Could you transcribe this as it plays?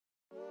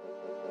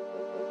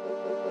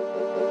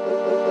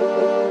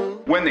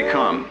When they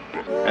come,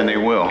 and they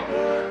will,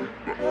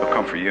 they'll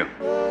come for you.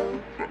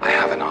 I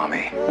have an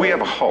army. We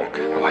have a Hulk.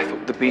 Oh, I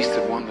thought the beast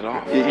had wandered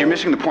off. You're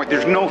missing the point.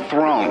 There's no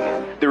throne.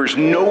 There is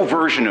no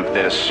version of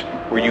this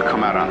where you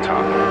come out on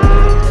top.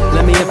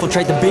 Let me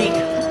infiltrate the beat,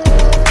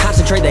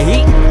 concentrate the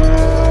heat.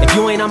 If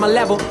you ain't on my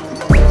level,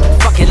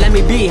 fuck it, let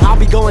me be. I'll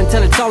be going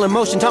till it's all in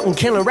motion, talking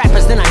killing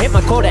rappers, then I hit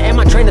my quota. And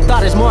my train of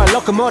thought is more a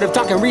locomotive,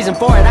 talking reason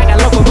for it, I got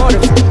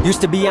locomotives.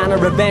 Used to be on a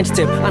revenge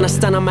tip, on a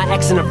stunt on my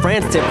ex and a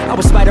friend's tip. I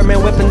was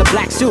Spider-Man whipping the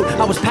black suit,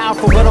 I was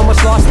powerful but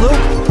almost lost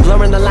Luke.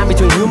 Blurring the line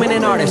between human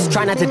and artist,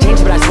 try not to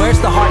change but I swear it's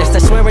the hardest. I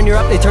swear when you're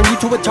up they turn you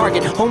to a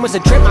target. Home was a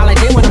trip, all I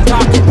did when I'm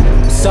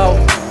talking. So,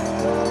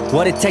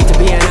 what it take to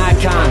be an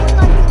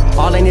icon?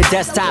 All in your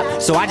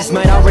desktop, so I just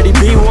might already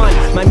be one.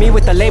 Might me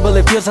with the label,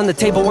 it feels on the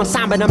table one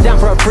sign, but I'm down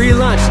for a free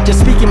lunch. Just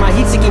speaking my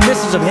heat-seeking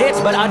missiles of hits,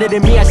 but other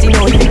than me, I see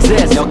no heat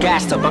exists. Yo,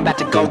 gassed up, I'm about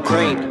to go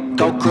green,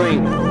 go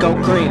green, go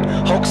green.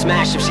 Hulk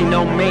smash if she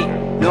know me,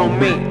 know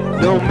me,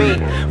 know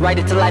me. Write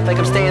it to life like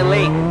I'm Stan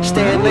Lee,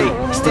 Stan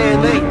Lee,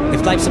 Stan Lee.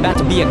 If life's about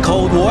to be a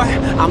cold war,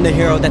 I'm the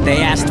hero that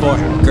they asked for.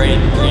 Green,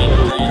 green,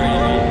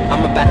 green.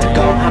 I'm about to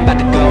go, I'm about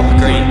to go.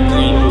 Green,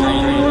 green,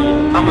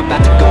 green. I'm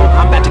about to go,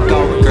 I'm about to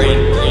go.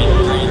 Green, green.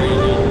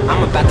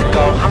 I'm about to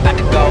go, I'm about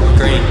to go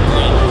green.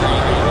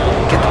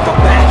 Get the fuck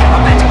back,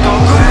 I'm about to go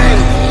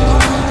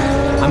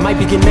green. I might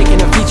begin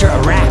making a feature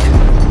a rap,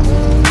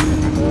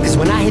 cause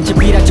when I hit your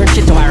beat I turn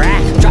shit to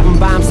Iraq. Dropping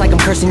bombs like I'm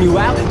cursing you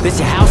out. This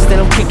your house, then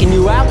I'm kicking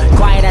you out.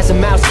 Quiet as a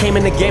mouse, came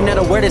in the game, not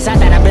a word is out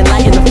that I've been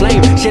lighting the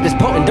flame. Shit is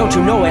potent, don't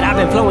you know it? I've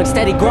been flowing,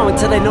 steady growing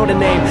till they know the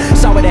name.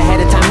 Saw it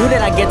ahead of time, knew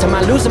that I get to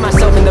my losing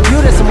myself in the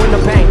view that's some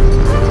window pain.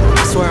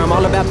 I swear I'm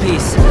all about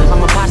peace,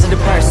 I'm a positive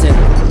person.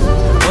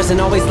 Wasn't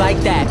always like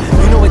that,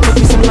 you know it took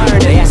me some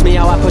learning. They asked me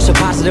how I push a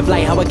positive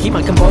light, how I keep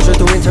my composure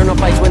through internal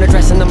fights when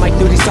addressing the mic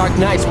through these dark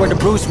nights. Where the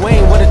Bruce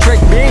Wayne, what a trick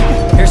me.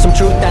 Here's some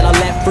truth that I'll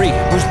let free.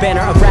 Bruce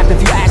Banner of rap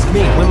if you ask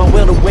me. When my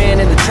will to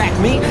win and the track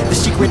meet, the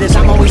secret is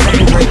I'm always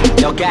angry.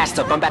 Yo, gassed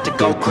up, I'm about to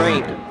go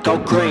green, go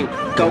green,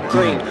 go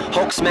green.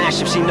 Hulk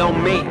smash if she know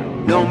me,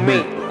 know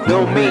me,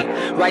 know me.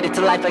 Write it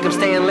to life like I'm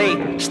Stan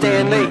Lee,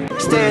 Stan Lee,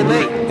 Stan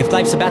Lee. If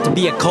life's about to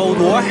be a cold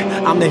war,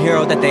 I'm the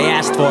hero that they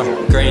asked for.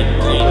 Green,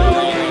 green,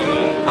 green.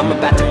 I'm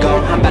about to go,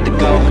 I'm about to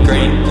go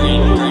green.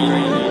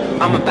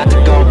 I'm about to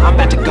go, I'm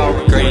about to go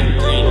green.